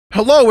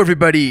Hello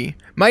everybody,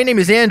 my name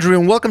is Andrew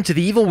and welcome to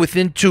The Evil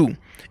Within 2.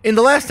 In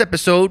the last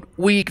episode,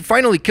 we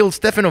finally killed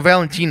Stefano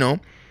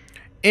Valentino,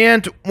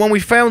 and when we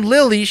found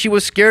Lily, she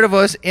was scared of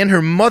us, and her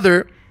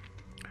mother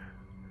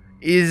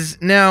is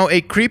now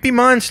a creepy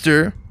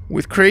monster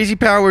with crazy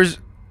powers,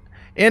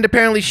 and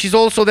apparently she's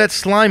also that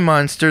slime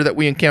monster that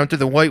we encountered,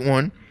 the white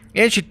one,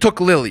 and she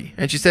took Lily,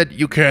 and she said,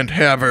 "You can't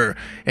have her,"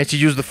 and she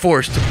used the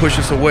force to push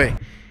us away.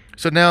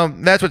 So now,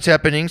 that's what's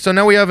happening. So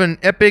now we have an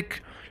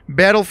epic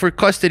battle for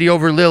custody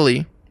over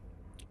Lily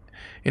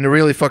in a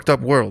really fucked up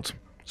world.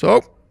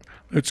 So,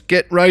 let's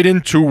get right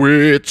into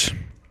it.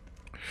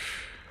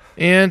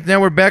 And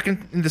now we're back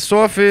in this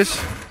office.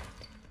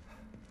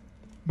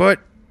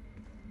 But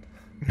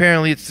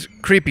apparently it's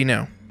creepy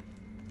now.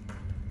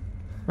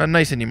 Not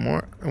nice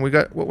anymore. And we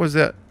got, what was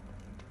that?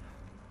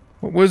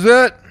 What was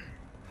that?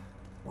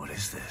 What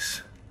is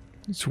this?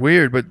 It's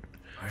weird, but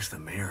Where's the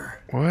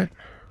mirror? what?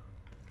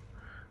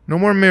 No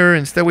more mirror.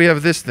 Instead we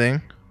have this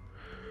thing.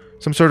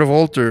 Some sort of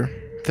altar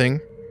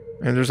thing.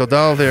 And there's a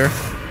doll there.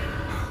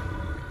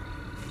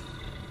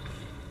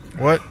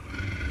 What?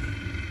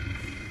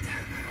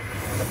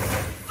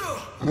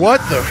 What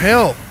the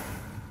hell?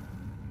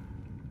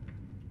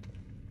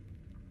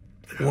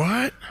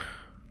 What?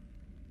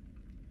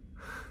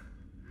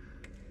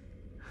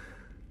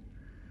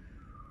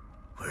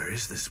 Where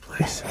is this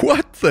place?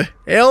 What the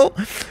hell?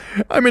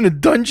 I'm in a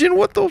dungeon?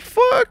 What the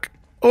fuck?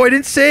 Oh, I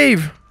didn't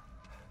save.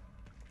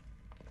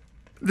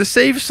 The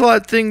save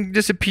slot thing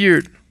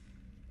disappeared.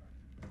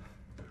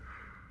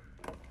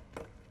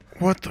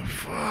 What the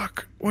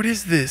fuck? What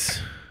is this?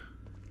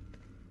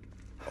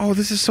 Oh,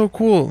 this is so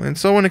cool and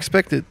so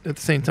unexpected at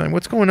the same time.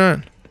 What's going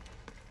on?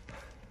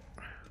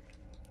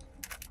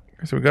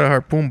 So we got a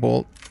harpoon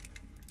bolt.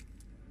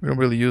 We don't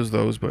really use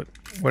those, but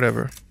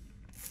whatever.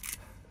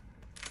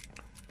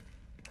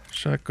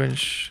 Shotgun.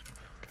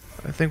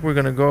 I think we're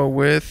gonna go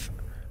with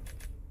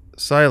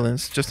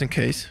silence, just in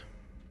case.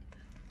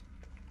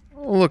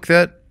 Oh, look,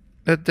 that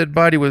dead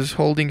body was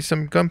holding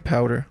some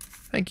gunpowder.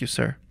 Thank you,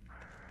 sir.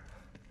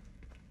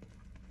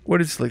 What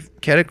is it,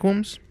 like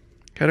catacombs?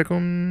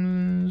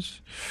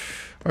 Catacombs?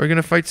 Are we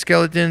gonna fight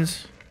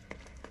skeletons?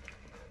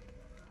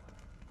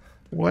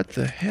 What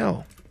the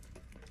hell?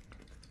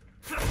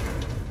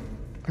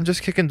 I'm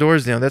just kicking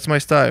doors down. That's my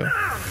style.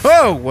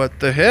 Oh, what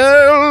the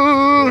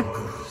hell?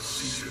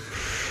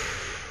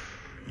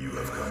 You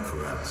have come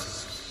for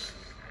answers.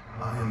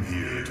 I am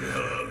here to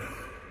help.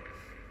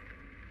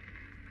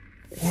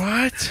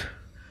 What?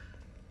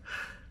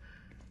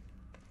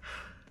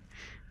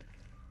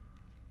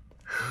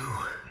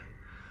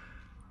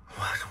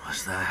 What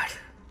was that?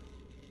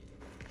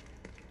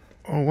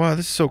 Oh, wow,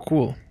 this is so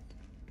cool.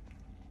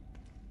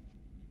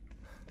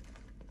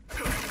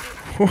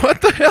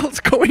 What the hell's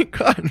going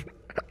on?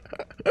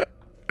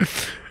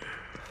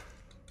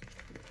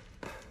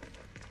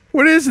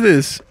 What is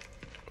this?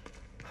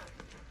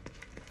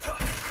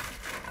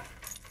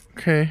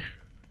 Okay.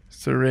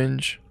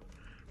 Syringe.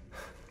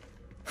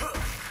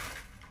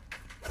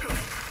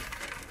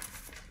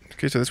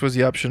 Okay, so this was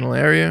the optional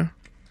area.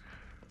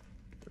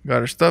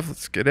 Got our stuff.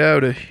 Let's get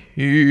out of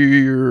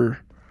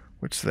here.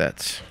 What's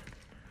that?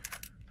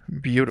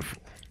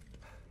 Beautiful.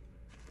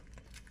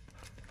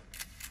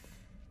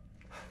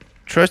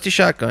 Trusty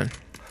shotgun.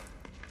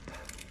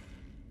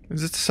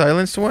 Is this the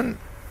silenced one?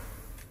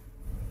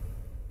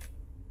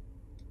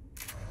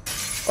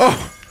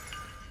 Oh!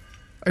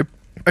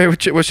 I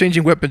was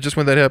changing weapon just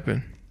when that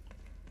happened.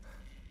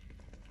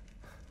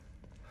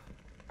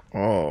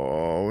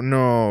 Oh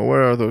no,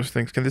 where are those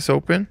things? Can this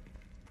open?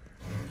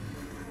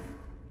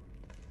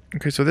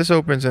 Okay, so this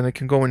opens and it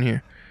can go in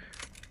here.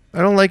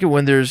 I don't like it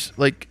when there's,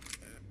 like,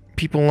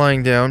 people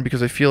lying down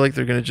because I feel like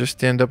they're gonna just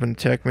stand up and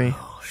attack me.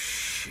 Oh,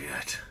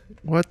 shit.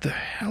 What the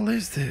hell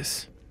is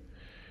this?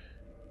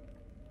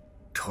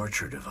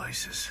 Torture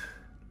devices.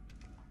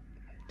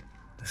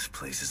 This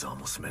place is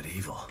almost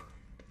medieval.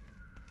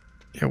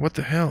 Yeah, what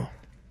the hell?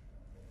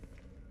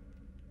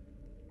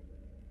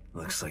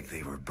 Looks like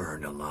they were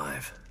burned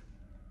alive.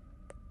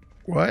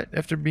 What?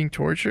 After being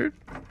tortured?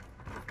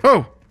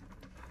 Oh!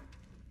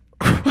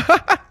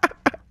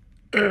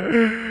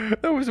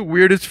 That was the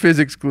weirdest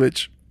physics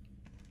glitch.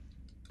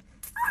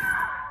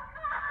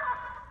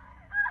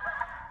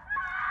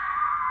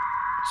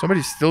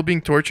 Somebody's still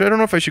being tortured. I don't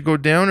know if I should go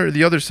down or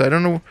the other side. I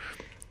don't know.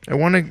 I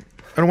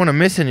don't want to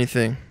miss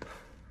anything.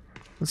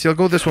 Let's see. I'll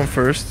go this one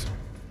first.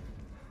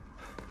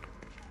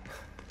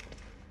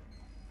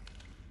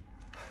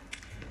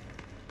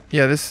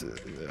 Yeah, this.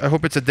 I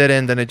hope it's a dead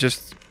end and I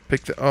just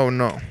picked the. Oh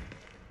no.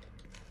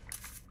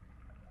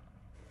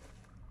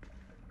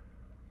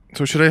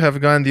 So should I have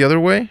gone the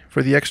other way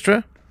for the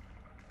extra?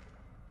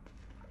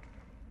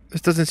 This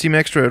doesn't seem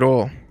extra at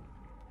all.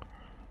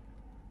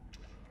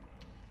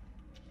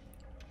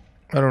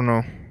 I don't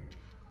know.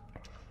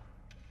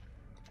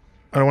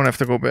 I don't want to have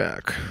to go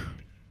back.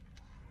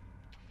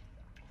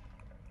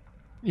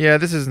 Yeah,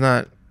 this is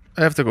not...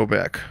 I have to go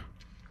back.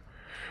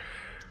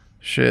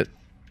 Shit.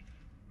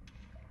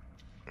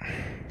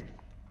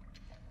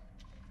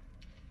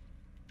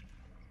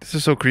 This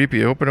is so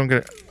creepy. I hope I don't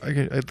get...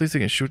 at least I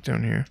can shoot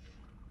down here.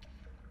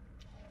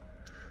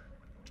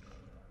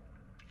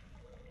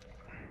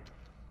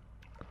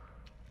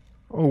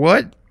 Oh,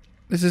 what?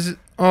 This is...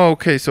 Oh,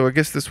 okay. So I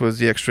guess this was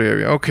the extra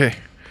area. Okay.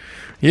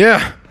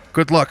 Yeah.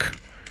 Good luck.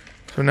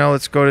 So now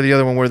let's go to the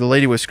other one where the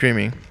lady was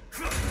screaming.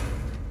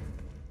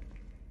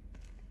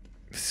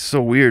 This is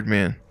so weird,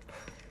 man.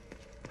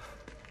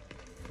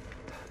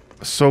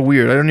 So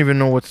weird. I don't even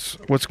know what's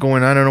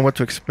going on. I don't know what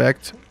to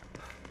expect.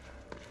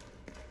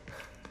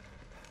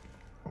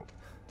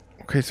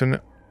 Okay, so now...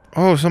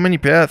 Oh, so many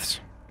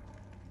paths.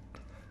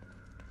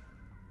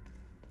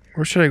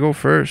 Where should I go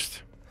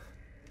first?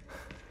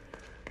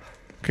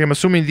 Okay, I'm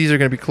assuming these are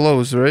gonna be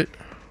closed, right?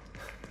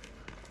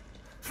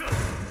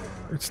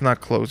 It's not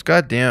closed.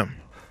 God damn.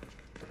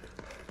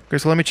 Okay,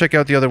 so let me check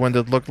out the other one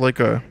that looked like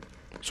a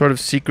sort of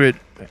secret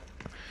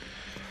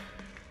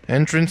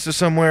entrance to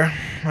somewhere.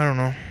 I don't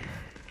know.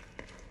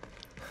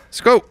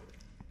 Let's go!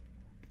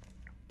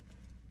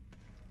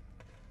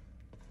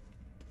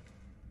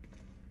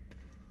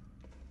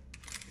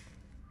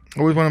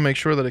 Always want to make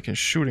sure that I can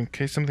shoot in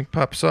case something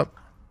pops up.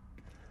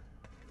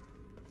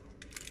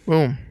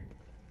 Boom.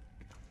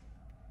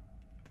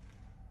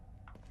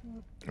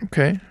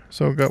 Okay,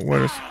 so we got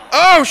what is...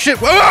 Oh shit!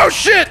 Oh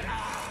shit!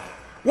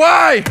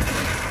 Why?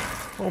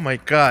 Oh my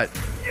god.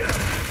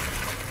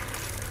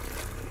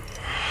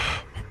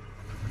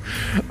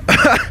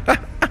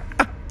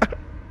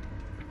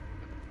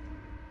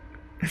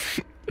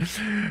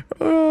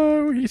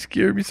 Oh, he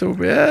scared me so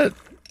bad.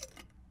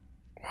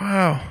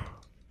 Wow.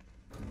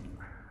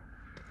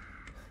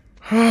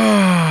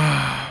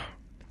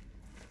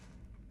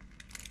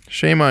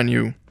 Shame on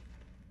you.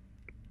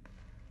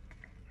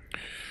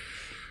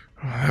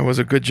 Oh, that was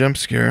a good jump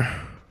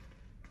scare.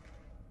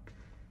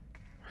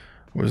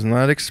 Was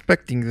not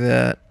expecting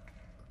that.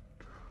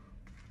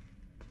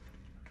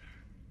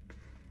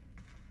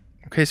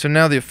 Okay, so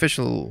now the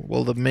official,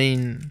 well, the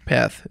main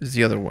path is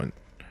the other one.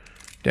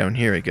 Down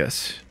here, I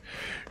guess.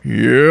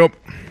 Yep.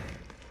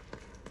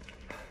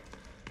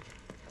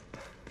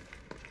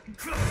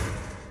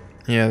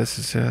 Yeah,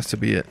 this has to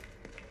be it.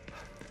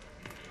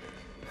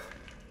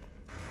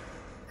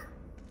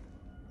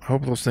 I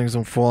hope those things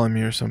don't fall on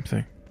me or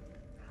something.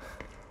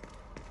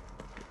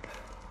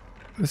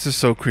 This is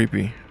so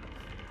creepy.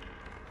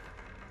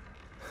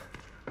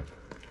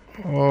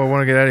 Oh, I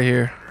want to get out of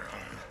here.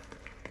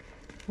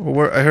 Oh,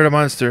 I heard a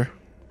monster.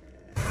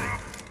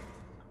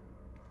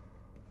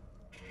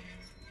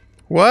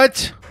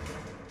 What?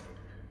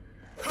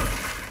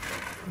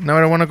 Now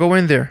I don't want to go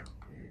in there.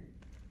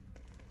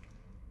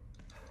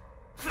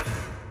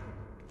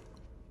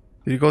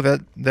 Did you go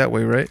that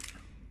way, right?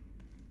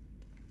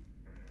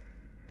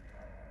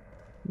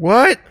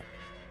 What?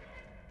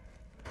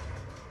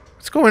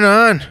 What's going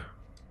on?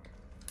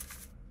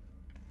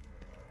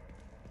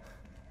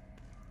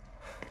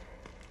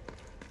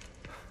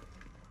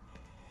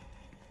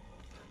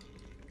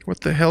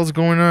 What the hell's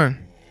going on?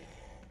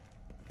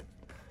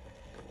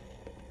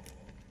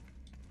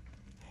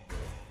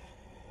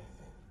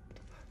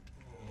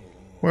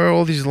 Where are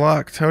all these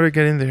locked? How did I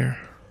get in there?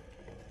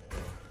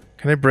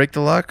 Can I break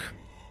the lock?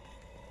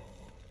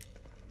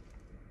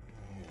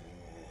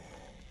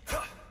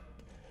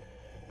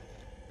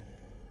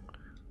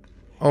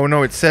 Oh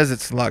no, it says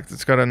it's locked.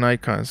 It's got an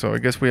icon, so I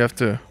guess we have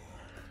to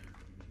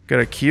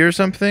get a key or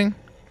something?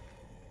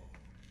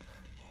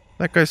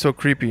 That guy's so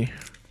creepy.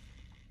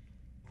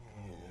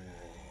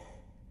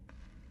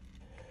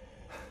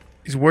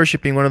 He's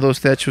worshipping one of those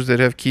statues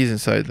that have keys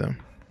inside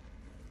them.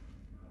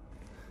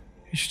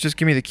 He should just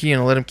give me the key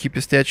and I'll let him keep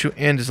his statue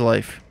and his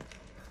life.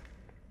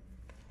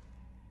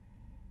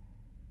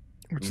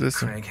 What's this?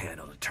 Crank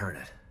handle to turn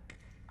it.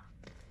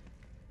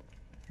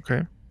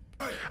 Okay.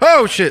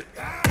 Oh shit!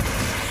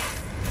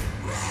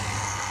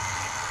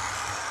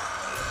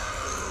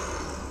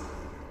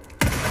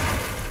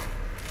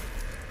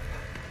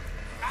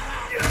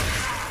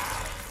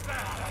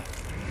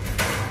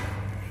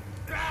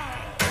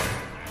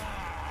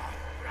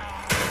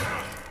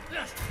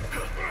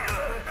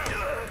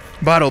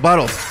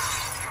 Bottle.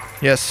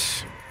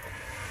 Yes.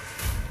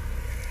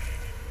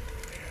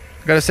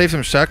 Gotta save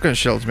some shotgun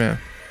shells, man.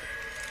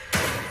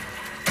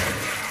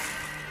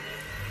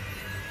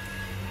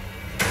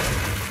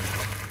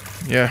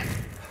 Yeah.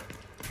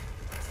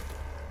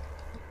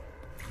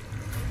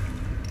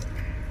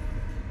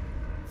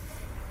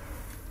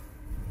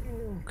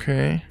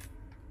 Okay.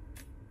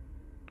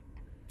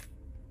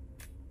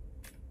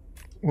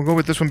 We'll go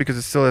with this one because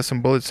it still has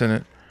some bullets in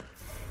it.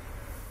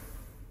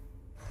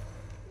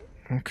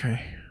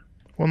 Okay.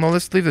 Well, no,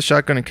 let's leave the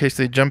shotgun in case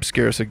they jump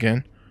scare us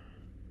again.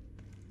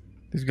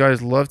 These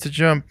guys love to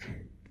jump.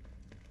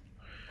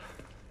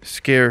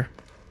 Scare.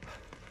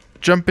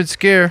 Jump and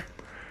scare.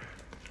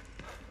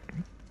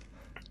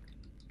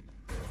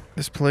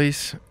 This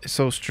place is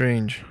so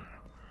strange.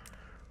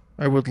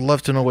 I would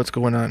love to know what's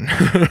going on.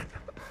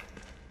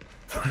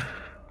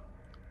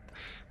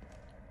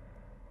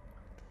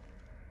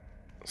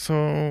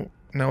 So,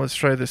 now let's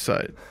try this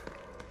side.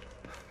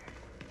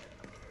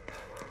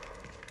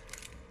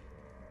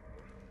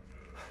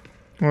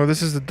 Well,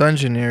 this is the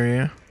dungeon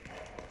area.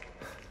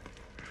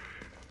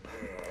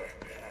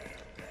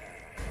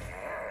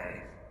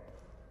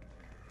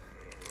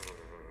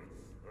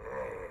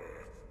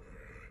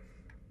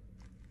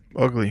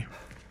 Ugly.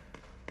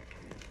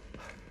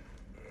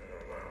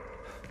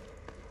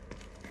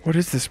 What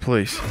is this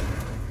place?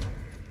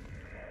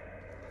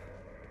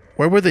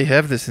 Why would they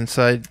have this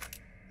inside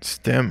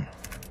STEM?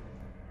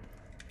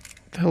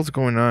 What the hell's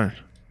going on?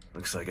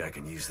 Looks like I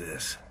can use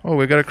this. Oh,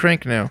 we got a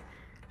crank now.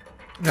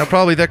 Now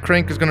probably that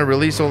crank is gonna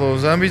release all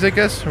those zombies, I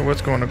guess? Or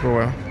what's going to go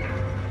out?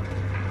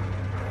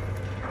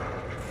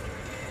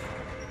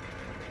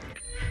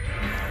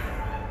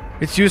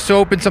 It's used to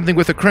open something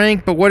with a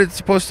crank, but what it's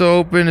supposed to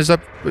open is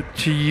up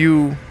to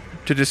you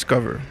to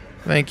discover.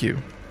 Thank you.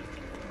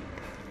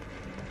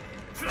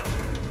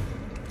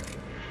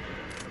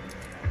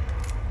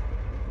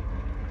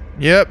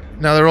 Yep,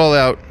 now they're all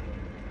out.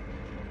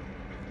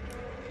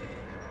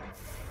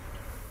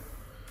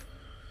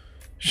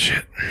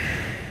 Shit.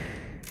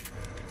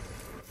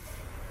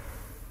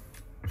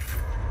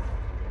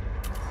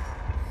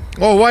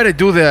 Oh, why'd I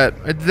do that?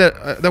 I did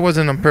that. That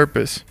wasn't on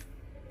purpose.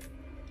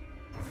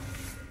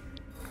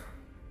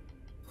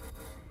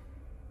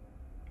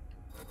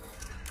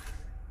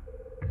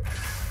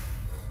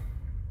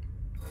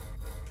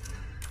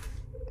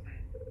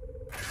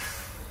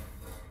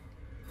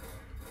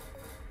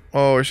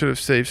 Oh, I should have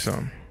saved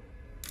some.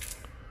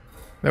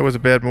 That was a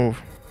bad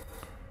move.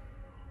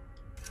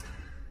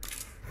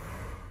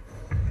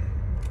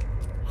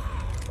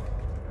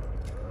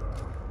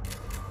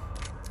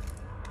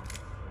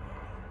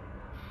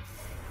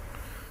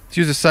 Let's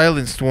use a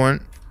silenced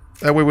one.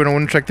 That way we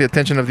don't attract the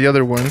attention of the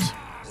other ones.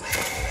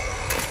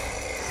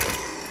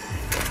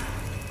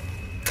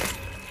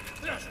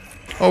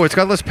 Oh, it's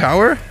got less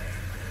power?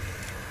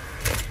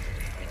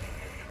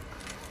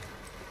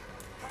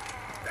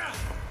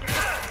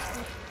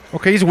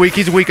 Okay, he's weak,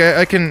 he's weak.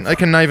 I can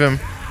knife him.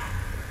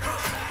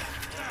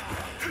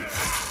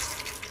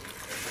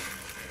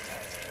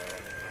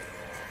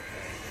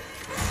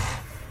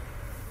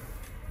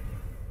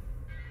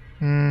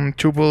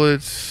 Two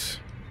bullets.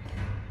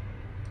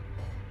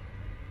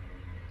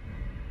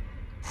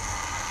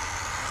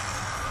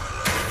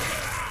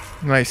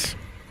 Nice.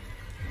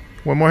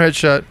 One more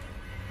headshot.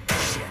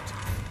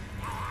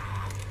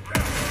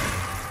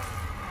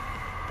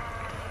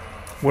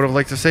 Would have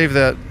liked to save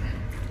that.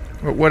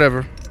 But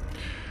whatever.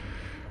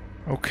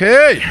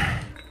 Okay.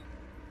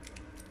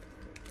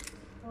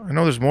 I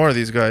know there's more of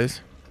these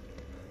guys.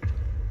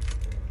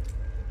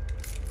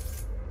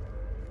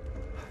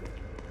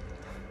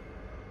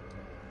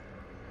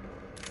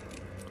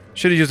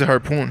 Should have used a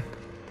harpoon.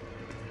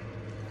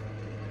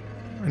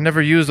 I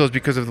never use those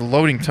because of the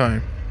loading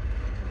time.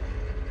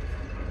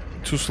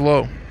 Too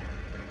slow.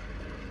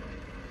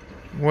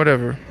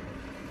 Whatever.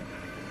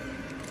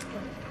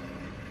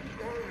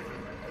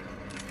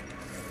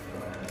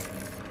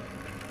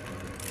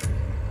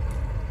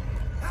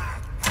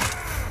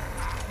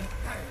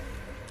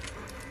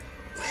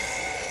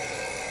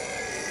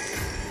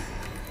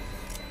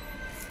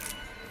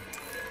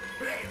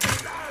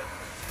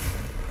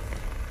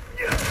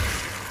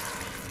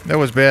 That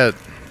was bad.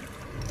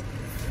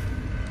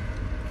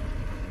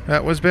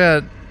 That was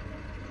bad.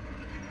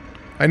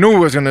 I knew he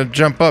was gonna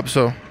jump up,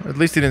 so at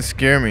least he didn't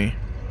scare me.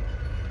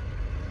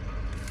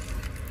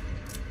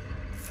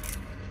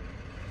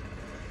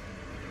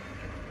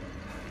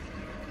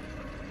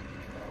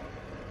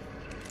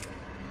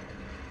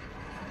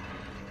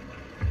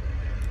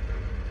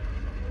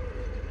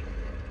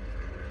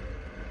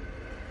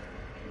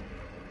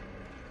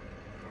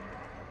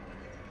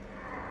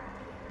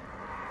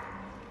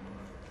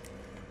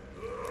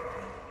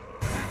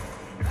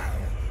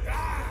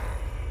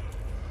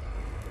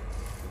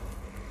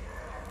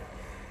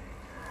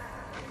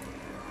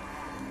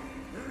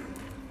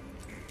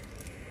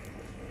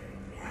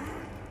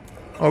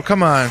 Oh,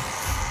 come on.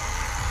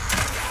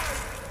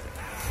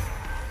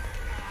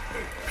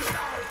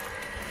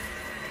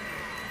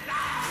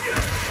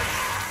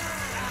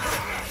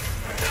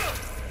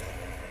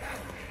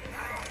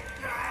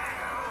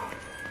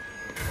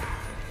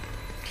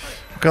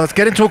 Okay, let's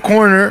get into a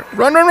corner.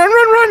 Run, run, run,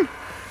 run, run!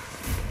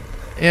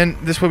 And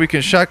this way we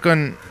can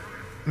shotgun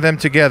them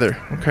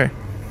together. Okay.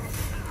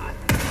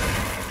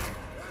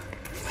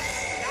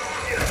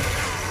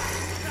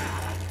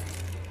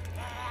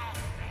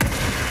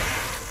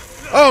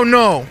 Oh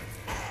no!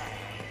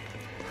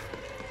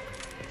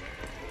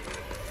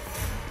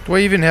 Do I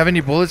even have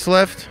any bullets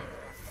left?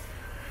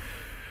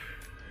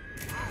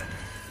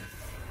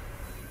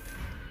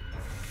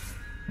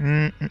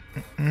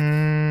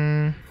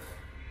 Okay,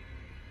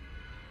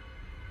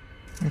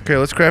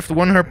 let's craft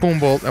one harpoon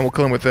bolt and we'll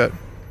kill him with that.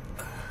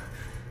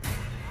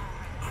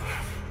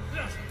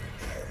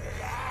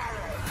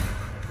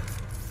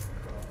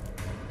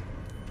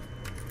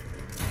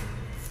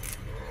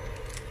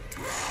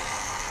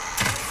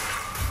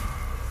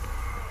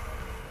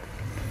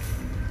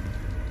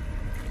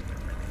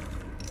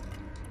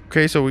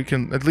 Okay, so we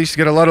can at least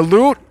get a lot of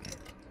loot.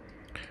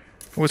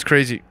 It was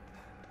crazy.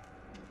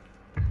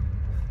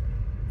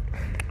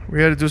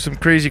 We had to do some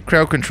crazy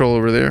crowd control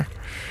over there.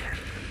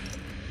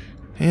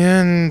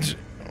 And...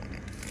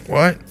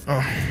 what?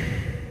 Oh.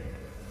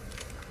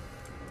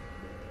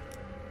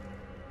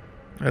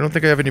 I don't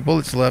think I have any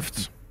bullets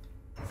left.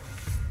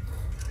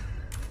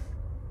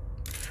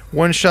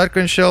 One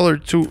shotgun shell or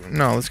two...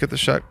 no, let's get the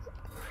shot.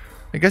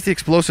 I guess the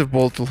explosive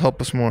bolt will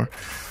help us more.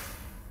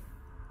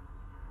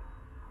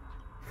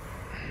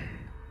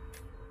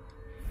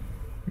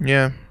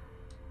 Yeah.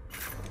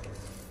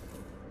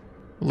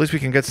 At least we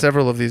can get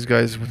several of these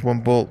guys with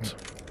one bolt.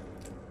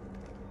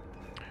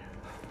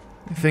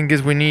 The thing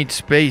is, we need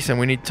space and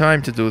we need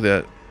time to do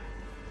that.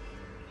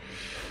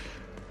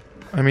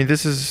 I mean,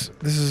 this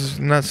is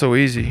not so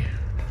easy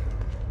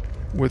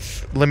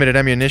with limited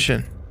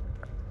ammunition.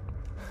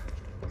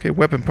 Okay,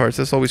 weapon parts,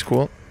 that's always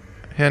cool.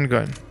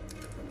 Handgun.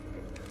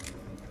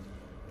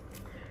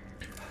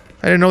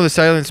 I didn't know the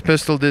silenced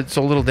pistol did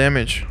so little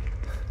damage.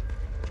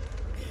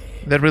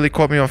 That really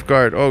caught me off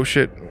guard. Oh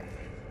shit.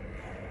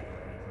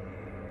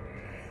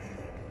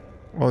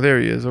 Oh,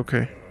 there he is,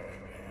 okay.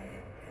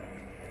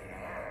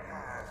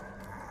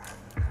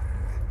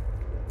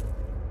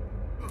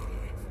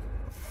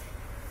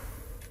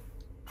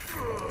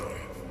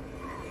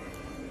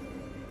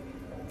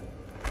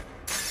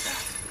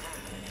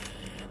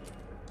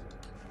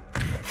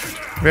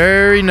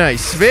 Very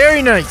nice,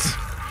 very nice.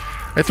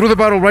 I threw the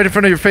bottle right in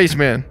front of your face,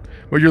 man.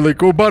 Where you're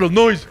like, oh, bottle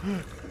noise.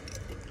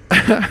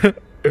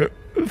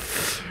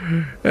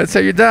 That's how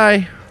you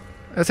die.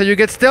 That's how you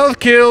get stealth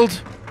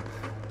killed.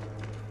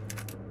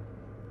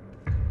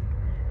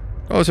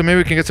 Oh, so maybe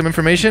we can get some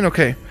information?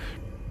 Okay.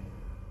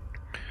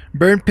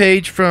 Burn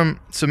page from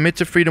Submit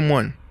to Freedom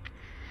 1.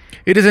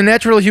 It is a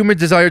natural human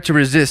desire to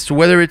resist,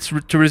 whether it's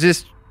to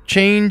resist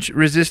change,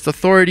 resist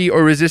authority,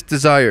 or resist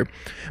desire.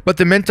 But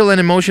the mental and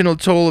emotional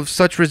toll of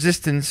such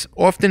resistance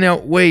often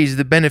outweighs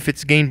the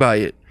benefits gained by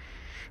it.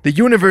 The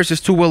universe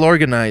is too well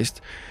organized,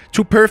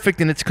 too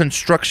perfect in its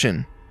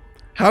construction.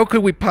 How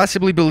could we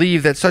possibly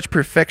believe that such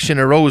perfection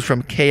arose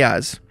from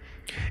chaos?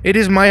 It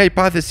is my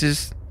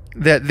hypothesis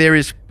that there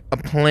is a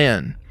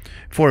plan.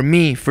 For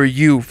me, for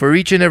you, for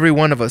each and every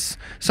one of us.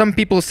 Some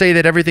people say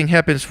that everything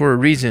happens for a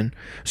reason.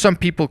 Some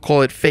people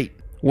call it fate.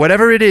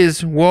 Whatever it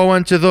is, woe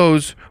unto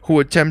those who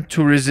attempt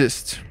to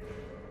resist.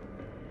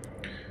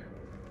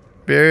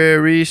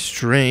 Very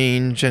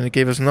strange, and it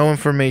gave us no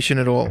information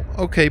at all.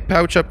 Okay,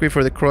 pouch upgrade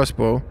for the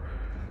crossbow.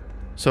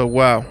 So,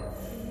 wow.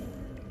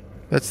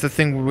 That's the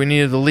thing we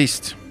needed the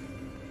least.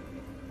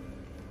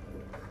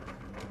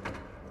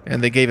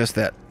 And they gave us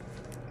that.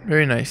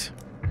 Very nice.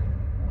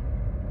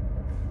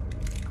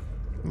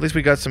 At least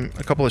we got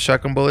a couple of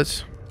shotgun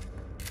bullets.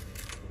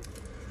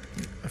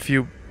 A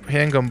few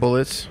handgun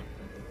bullets.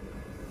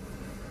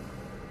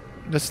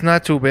 That's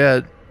not too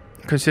bad,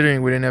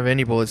 considering we didn't have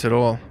any bullets at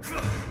all.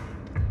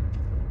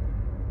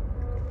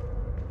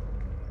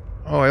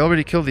 Oh, I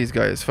already killed these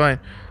guys. Fine.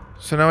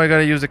 So now I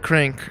gotta use the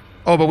crank.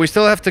 Oh, but we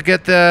still have to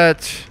get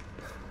that...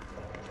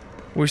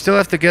 we still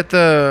have to get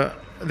the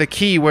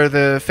key where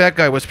the fat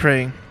guy was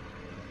praying.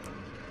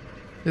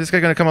 Is this guy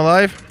gonna come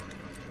alive?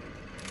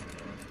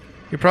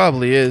 He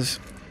probably is.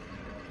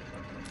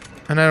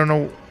 And I don't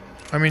know...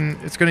 I mean,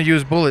 it's gonna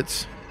use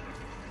bullets.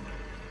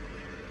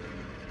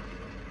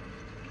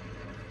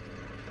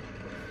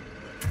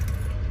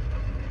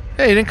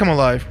 Hey, he didn't come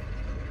alive.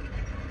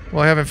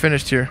 Well, I haven't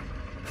finished here.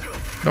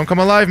 Don't come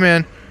alive,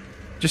 man.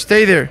 Just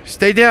stay there.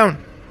 Stay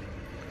down.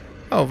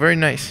 Oh, very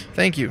nice.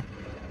 Thank you.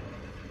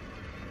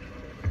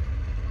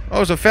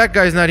 Oh, so fat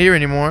guy's not here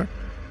anymore.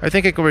 I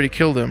think I already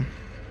killed him.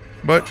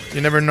 But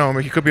you never know.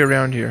 He could be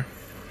around here.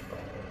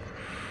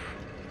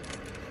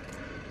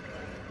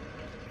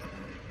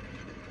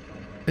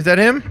 Is that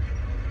him?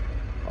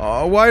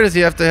 Oh, why does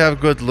he have to have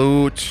good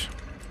loot?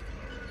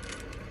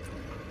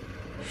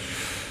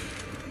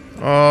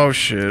 Oh,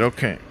 shit.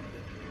 Okay.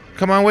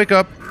 Come on, wake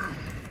up.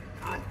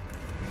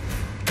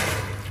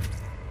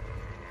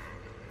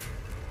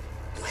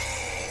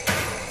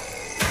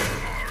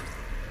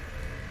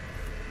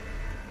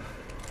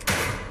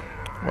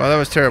 Wow, that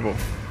was terrible.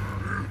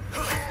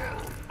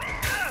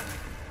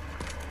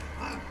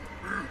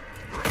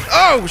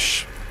 Oh,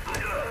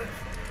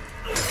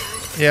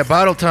 yeah,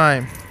 bottle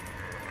time.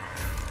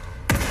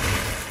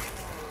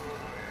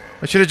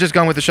 I should have just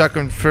gone with the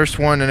shotgun first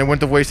one and it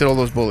wouldn't have wasted all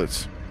those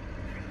bullets.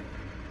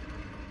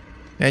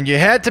 And you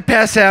had to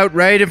pass out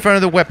right in front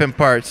of the weapon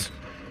parts.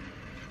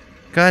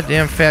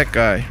 Goddamn fat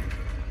guy.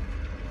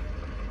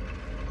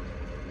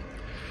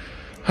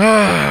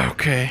 Ah,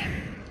 okay.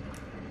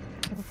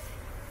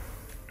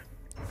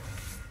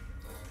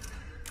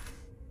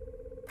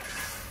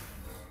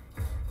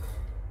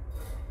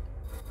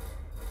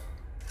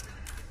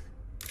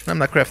 I'm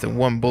not crafting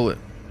one bullet.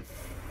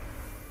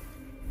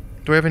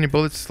 Do I have any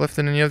bullets left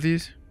in any of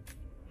these?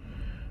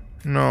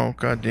 No,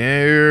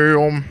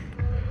 goddamn.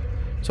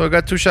 So I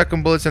got 2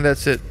 shotgun bullets and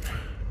that's it.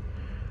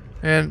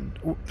 And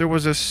there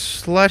was a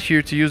slot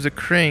here to use the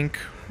crank.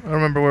 I don't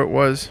remember where it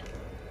was.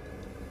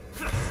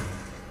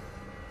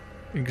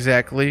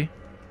 Exactly.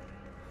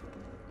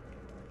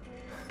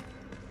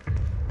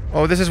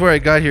 Oh, this is where I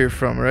got here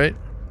from, right?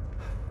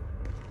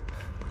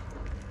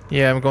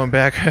 Yeah, I'm going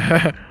back.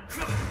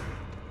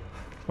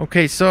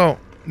 Okay, so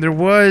there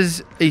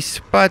was a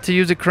spot to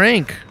use a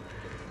crank.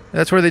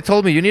 That's where they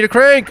told me you need a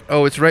crank.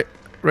 Oh, it's right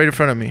in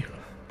front of me.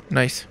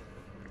 Nice.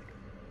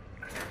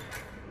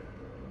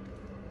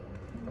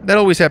 That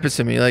always happens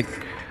to me. Like,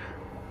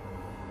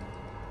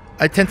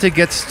 I tend to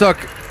get stuck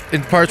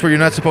in parts where you're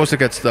not supposed to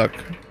get stuck.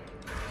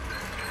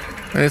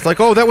 And it's like,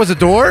 oh, that was a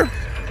door?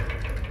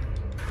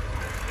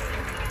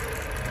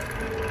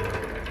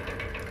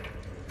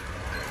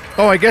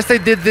 Oh, I guess they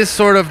did this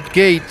sort of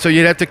gate so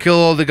you'd have to kill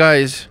all the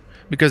guys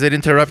because they'd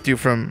interrupt you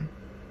from...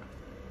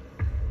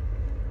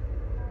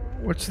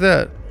 What's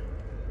that?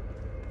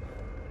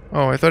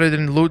 Oh, I thought I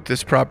didn't loot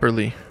this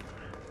properly.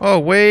 Oh,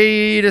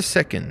 wait a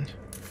second.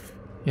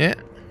 Yeah,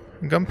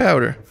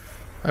 gunpowder.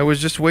 I was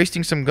just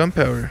wasting some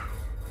gunpowder.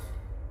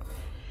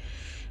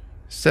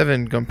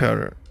 7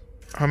 gunpowder.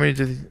 How many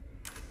did...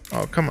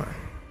 Oh, come on.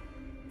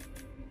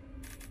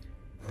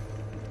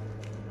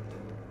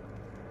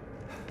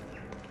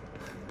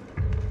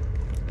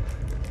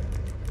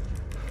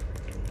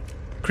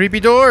 Creepy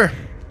door.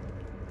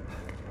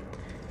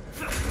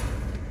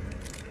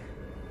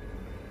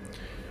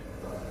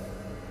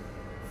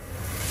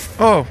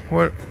 Oh,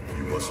 what?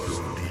 You must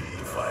go deep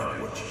to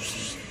find what you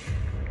seek.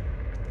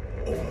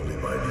 Only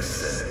by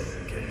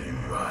descending can you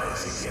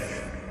rise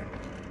again.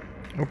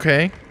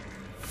 Okay.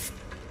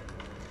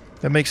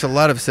 That makes a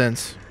lot of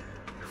sense.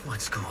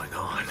 What's going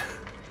on?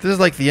 This is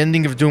like the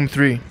ending of Doom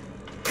 3.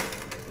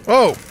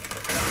 Oh!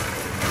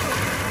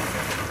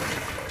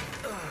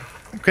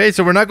 Okay,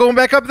 so we're not going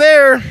back up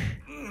there.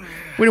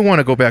 We don't want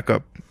to go back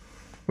up.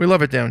 We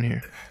love it down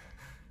here.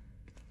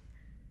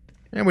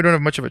 And we don't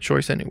have much of a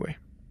choice anyway.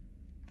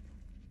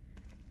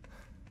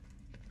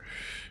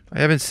 I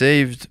haven't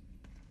saved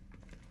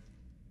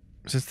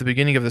since the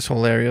beginning of this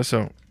whole area,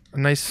 so a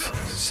nice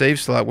save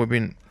slot would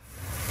be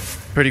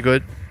pretty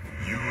good.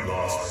 You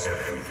lost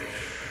everything.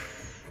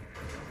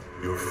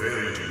 Your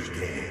failure to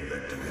gain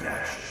led to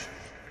inaction,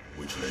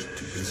 which led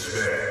to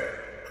despair.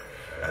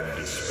 And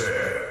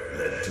despair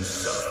led to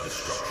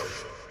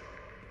self-destruction.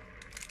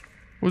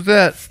 Who's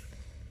that?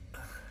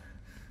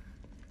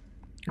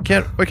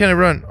 Why can't I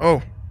run?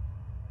 Oh.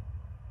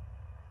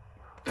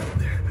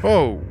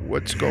 Oh,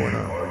 what's going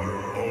on?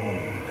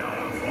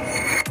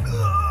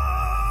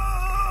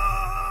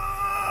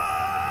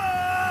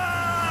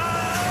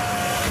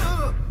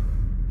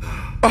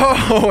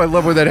 Oh, I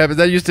love when that happens.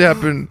 That used to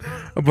happen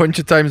a bunch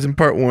of times in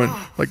part 1.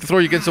 Like, to throw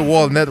you against a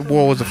wall, and that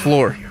wall was a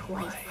floor.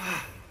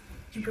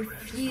 You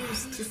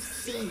refuse to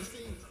see.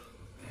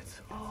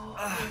 It's all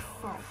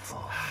your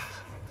fault.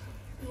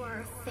 You are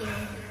a failure.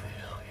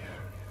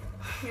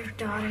 Your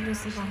daughter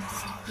was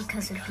lost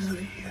because of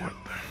you.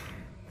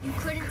 You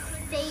couldn't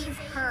save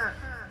her.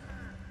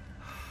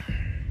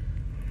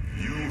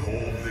 You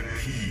hold the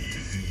key to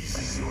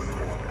easing your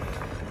torment.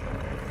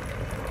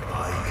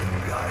 I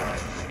can guide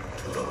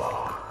you to the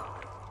lock.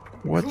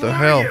 What Who the are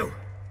hell? you?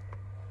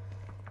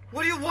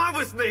 What do you want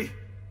with me?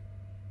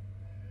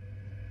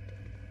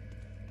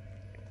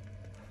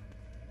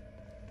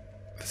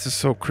 This is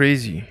so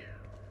crazy.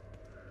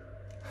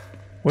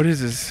 What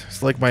is this?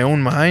 It's like my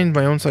own mind,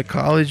 my own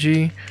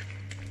psychology.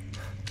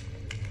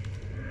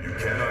 You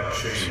cannot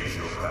change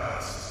your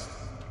past.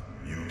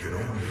 You can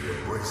only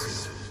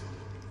embrace it.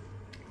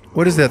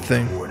 What is that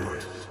thing? Avoid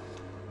it.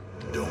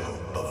 Don't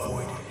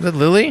avoid it. Is that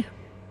Lily?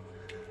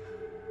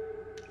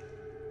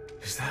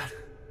 Is that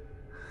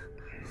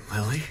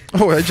Lily?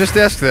 Oh, I just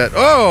asked that.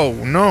 Oh,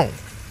 no.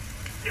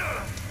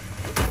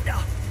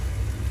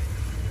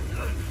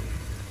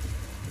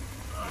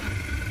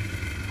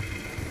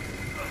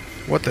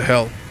 What the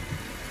hell?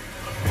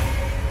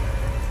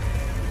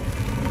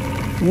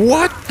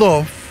 What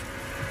the f...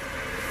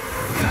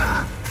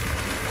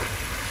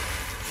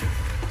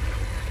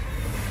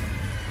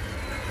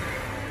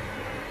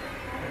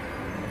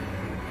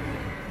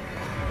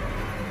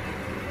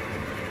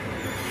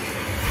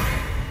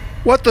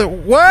 What the...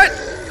 What?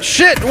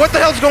 Shit! What the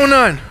hell's going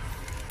on?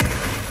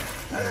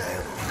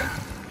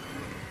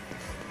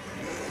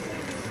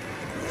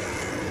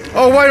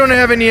 Oh, why don't I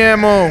have any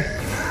ammo?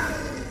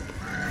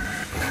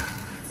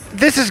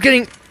 This is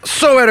getting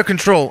so out of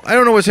control. I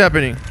don't know what's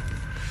happening.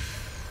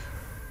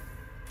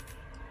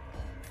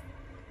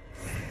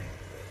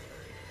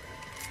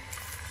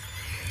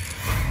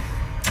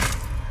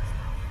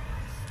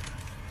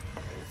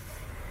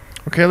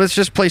 Okay, let's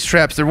just place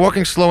traps. They're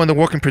walking slow and they're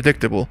walking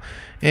predictable.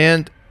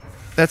 And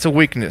that's a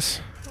weakness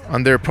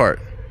on their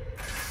part.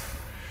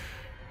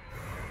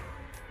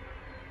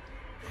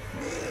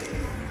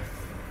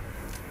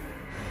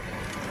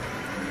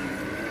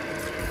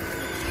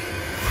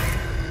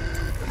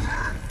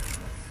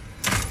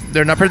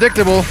 They're not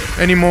predictable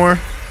anymore.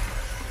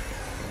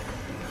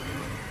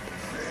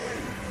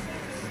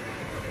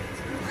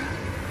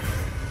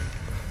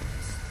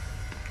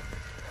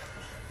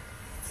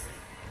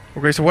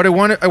 Okay, so what I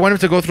want him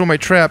to go through my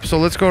trap, so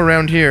let's go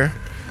around here.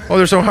 Oh,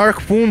 there's some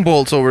harpoon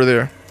bolts over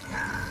there.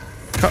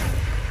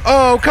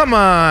 Oh, come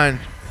on!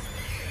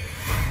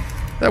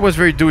 That was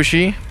very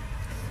douchey.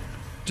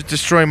 To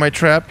destroy my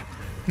trap.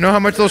 You know how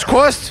much those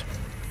cost?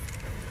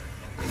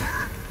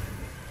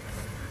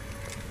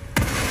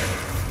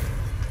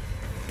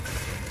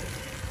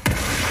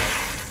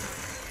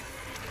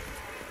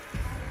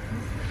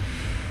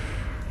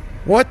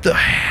 What the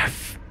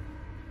f...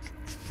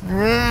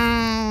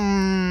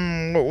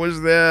 What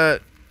was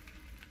that?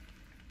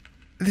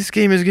 This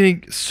game is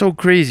getting so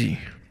crazy.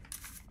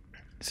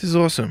 This is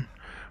awesome.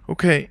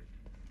 Okay.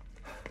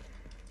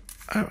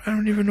 I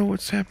don't even know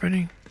what's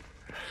happening.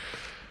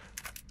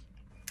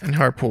 And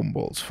harpoon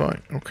balls,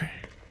 fine, okay.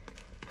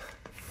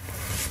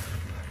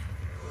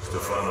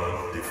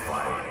 Stefano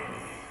defied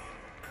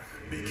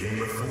me,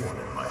 became a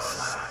thorn in my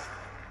side.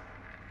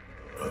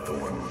 A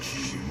thorn which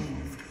you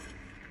removed.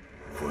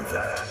 For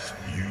that,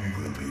 you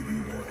will be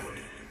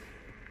rewarded.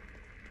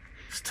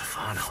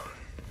 Stefano.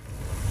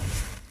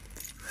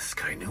 This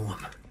guy knew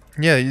him.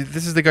 Yeah,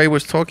 this is the guy I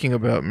was talking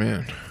about,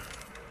 man.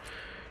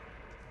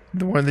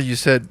 The one that you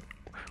said,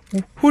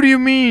 who do you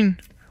mean?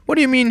 What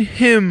do you mean,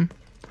 him?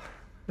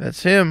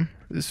 That's him.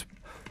 This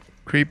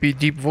creepy,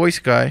 deep voice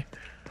guy.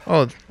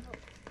 Oh.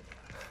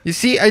 You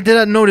see, I did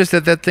not notice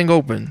that that thing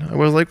opened. I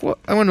was like, what?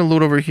 I want to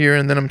loot over here,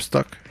 and then I'm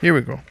stuck. Here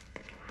we go.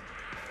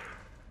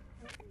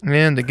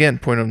 And again,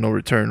 point of no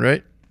return,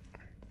 right?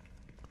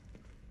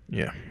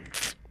 Yeah.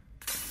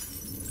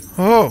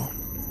 Oh!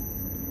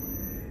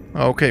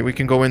 Okay, we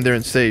can go in there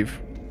and save.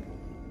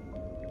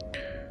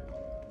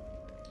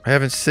 I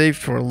haven't saved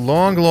for a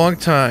long, long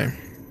time.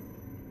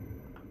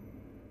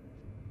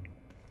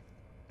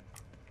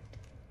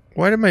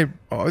 Why did my...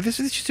 Oh, this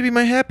used to be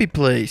my happy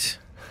place.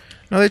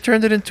 Now they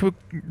turned it into a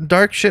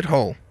dark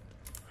shithole.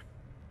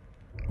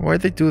 Why'd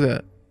they do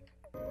that?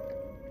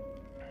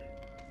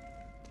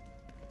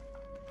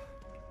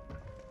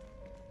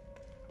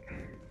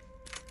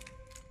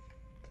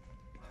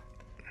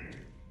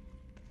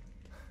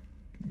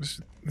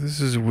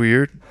 This is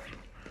weird.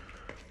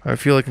 I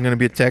feel like I'm gonna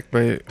be attacked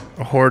by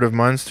a horde of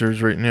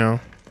monsters right now.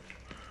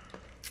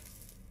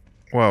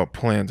 Wow,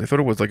 plants. I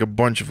thought it was like a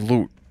bunch of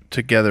loot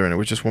together and it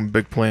was just one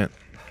big plant.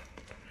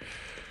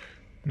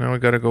 Now I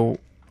gotta go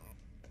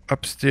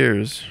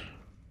upstairs.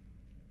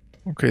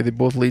 Okay, they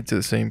both lead to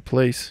the same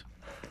place.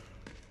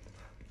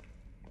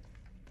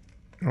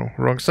 Oh,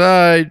 wrong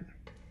side.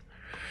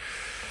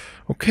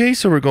 Okay,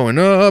 so we're going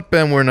up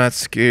and we're not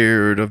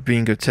scared of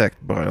being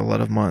attacked by a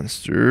lot of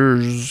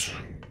monsters.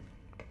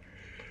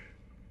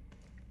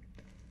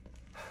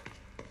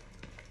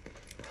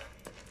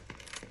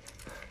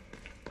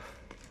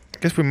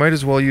 Guess we might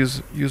as well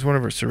use one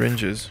of our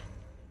syringes.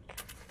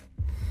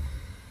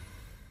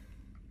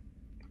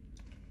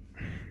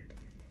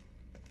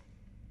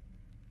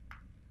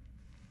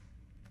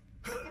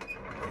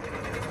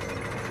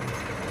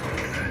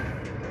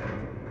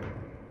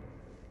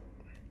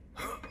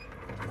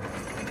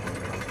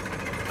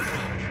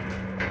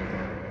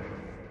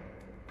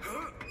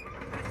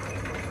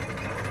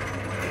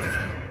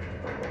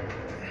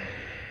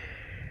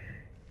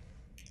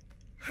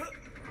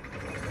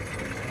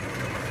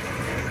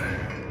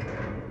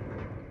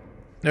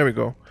 There we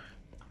go.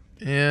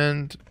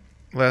 And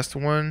last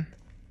one.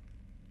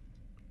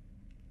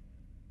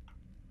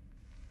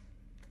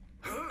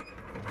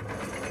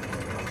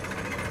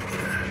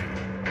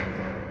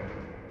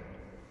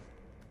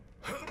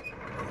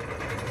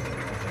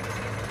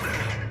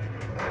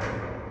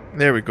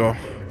 There we go.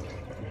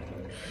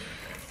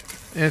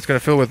 And it's gonna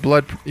fill with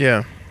blood.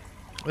 Yeah.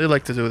 They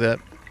like to do that.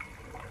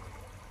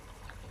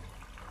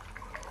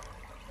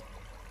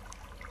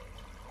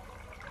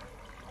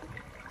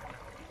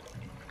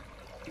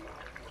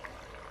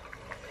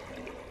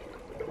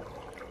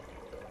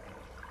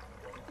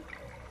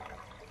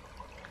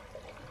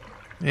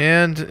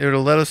 And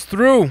it'll let us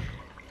through,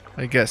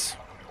 I guess.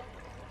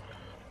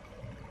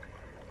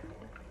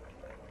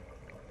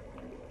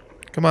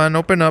 Come on,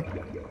 open up.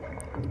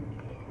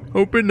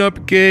 Open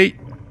up, gate.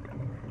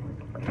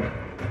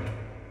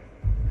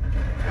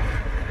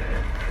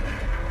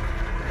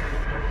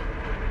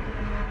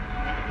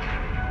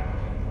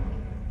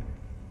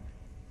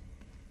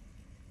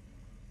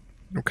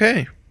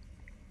 Okay.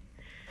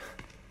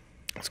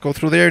 Let's go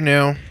through there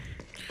now.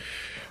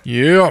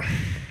 Yeah.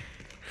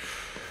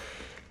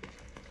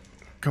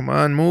 Come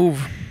on,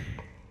 move.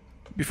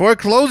 Before it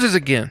closes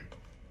again.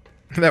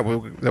 That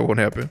won't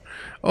happen.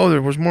 Oh, there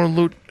was more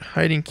loot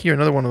hiding here.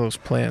 Another one of those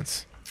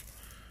plants.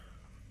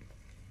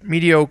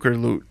 Mediocre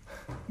loot.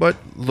 But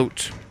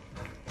loot.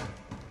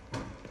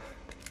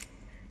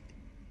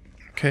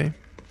 Okay.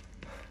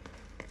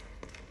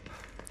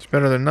 It's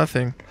better than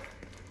nothing.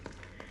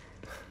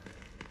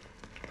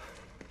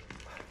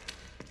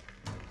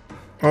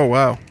 Oh,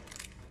 wow.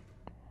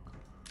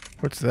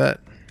 What's that?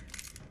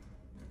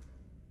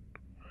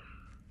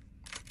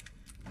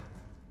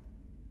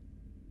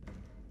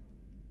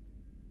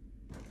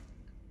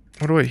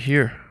 What do I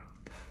hear?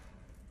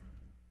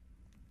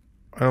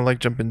 I don't like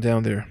jumping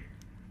down there.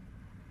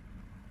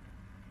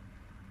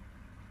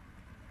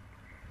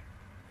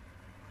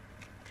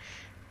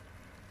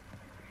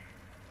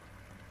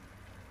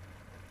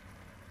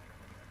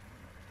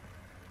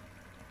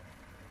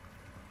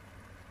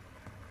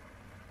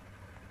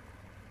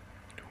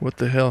 What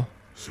the hell?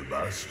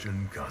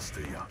 Sebastian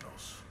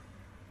Castellanos,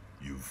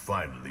 you've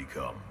finally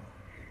come.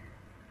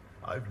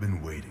 I've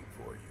been waiting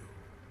for you.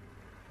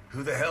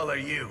 Who the hell are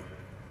you?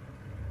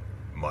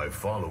 My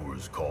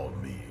followers call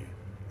me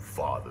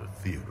Father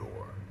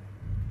Theodore.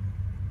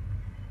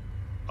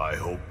 I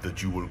hope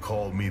that you will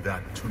call me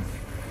that too,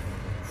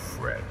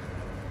 Fred.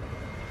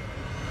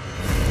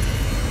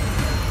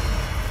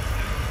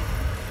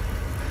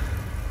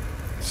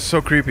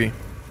 So creepy.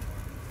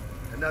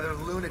 Another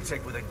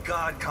lunatic with a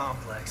god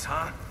complex,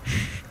 huh?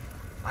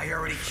 I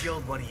already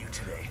killed one of you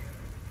today.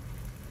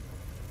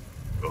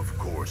 Of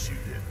course you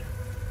did.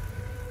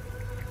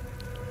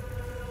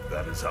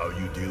 That is how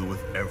you deal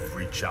with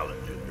every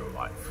challenge in your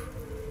life.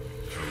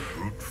 Through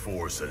brute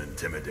force and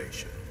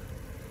intimidation.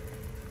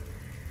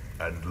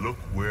 And look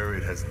where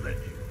it has led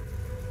you.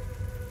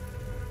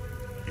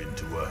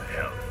 Into a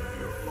hell of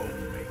your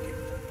own making.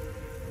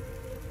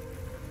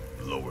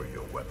 Lower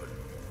your weapon.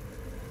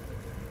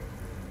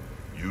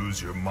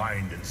 Use your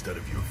mind instead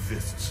of your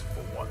fists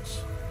for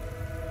once.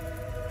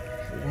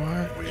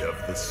 What? We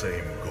have the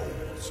same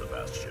goal,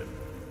 Sebastian.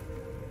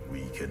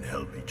 We can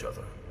help each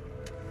other.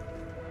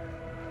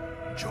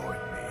 Join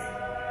me.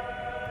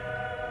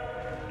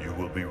 You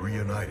will be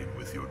reunited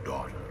with your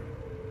daughter.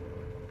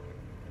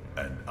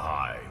 And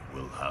I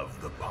will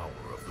have the power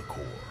of the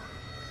core.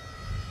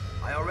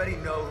 I already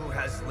know who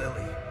has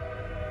Lily.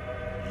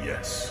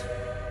 Yes.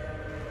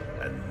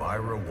 And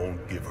Myra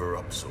won't give her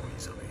up so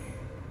easily.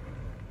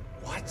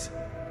 What?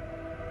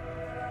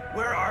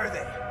 Where are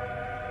they?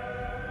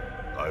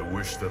 I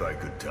wish that I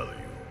could tell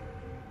you,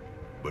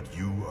 but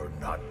you are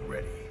not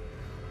ready.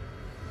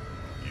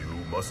 You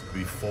must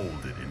be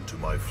folded into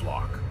my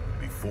flock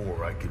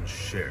before I can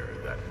share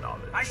that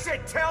knowledge. I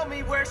said tell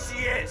me where she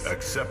is!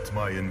 Accept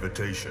my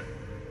invitation.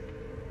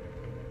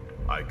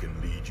 I can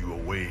lead you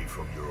away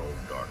from your own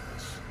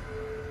darkness.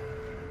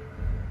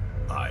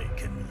 I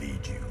can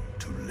lead you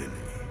to Lily.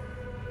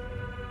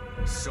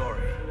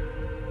 Sorry,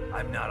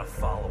 I'm not a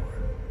follower.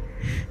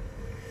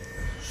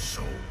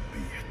 So be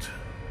it.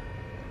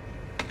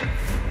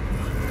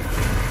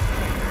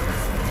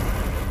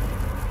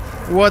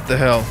 What the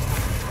hell?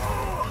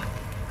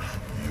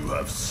 You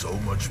have so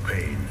much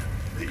pain.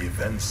 The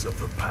events of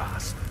the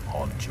past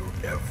haunt your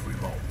every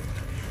moment.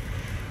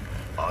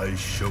 I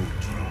showed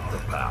you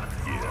the path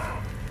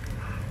here.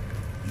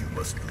 You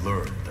must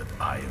learn that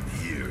I am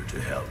here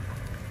to help.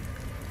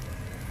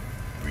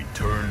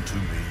 Return to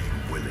me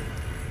willingly.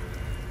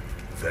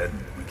 Then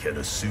we can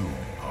assume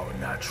our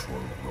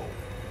natural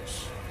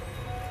roles.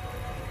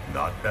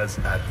 Not as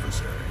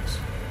adversaries,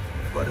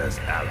 but as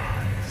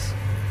allies.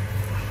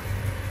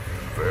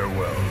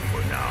 Farewell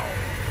for now,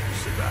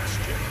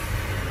 Sebastian.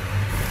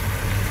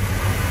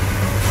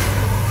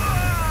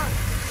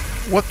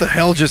 What the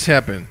hell just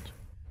happened?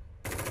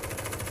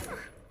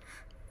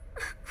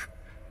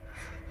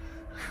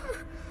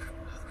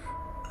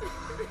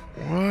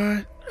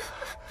 What?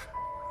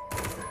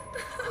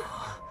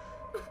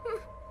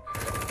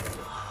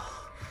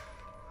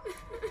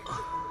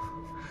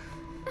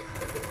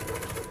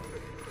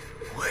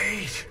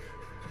 Wait!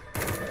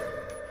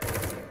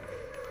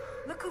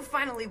 Look who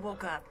finally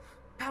woke up.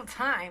 About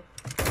time.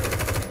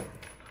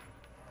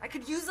 I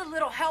could use a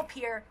little help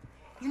here.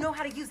 You know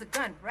how to use a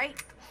gun, right?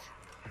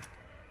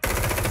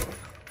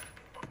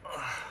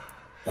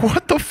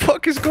 What the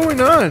fuck is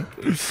going on?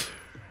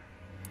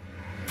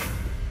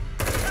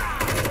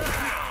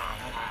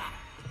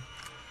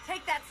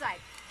 Take that side.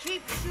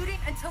 Keep shooting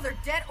until they're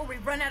dead or we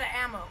run out of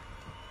ammo.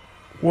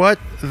 What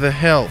the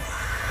hell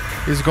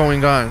is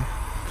going on?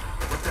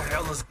 What the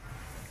hell is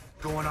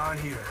going on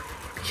here?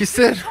 He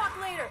said... Talk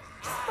later.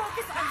 Just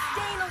focus on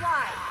staying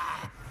alive.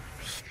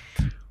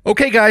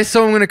 Okay, guys,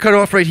 so I'm going to cut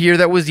off right here.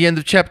 That was the end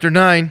of Chapter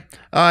 9.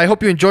 I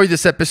hope you enjoyed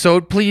this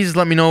episode. Please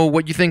let me know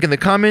what you think in the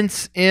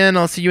comments, and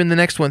I'll see you in the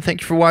next one. Thank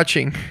you for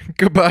watching.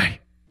 Goodbye.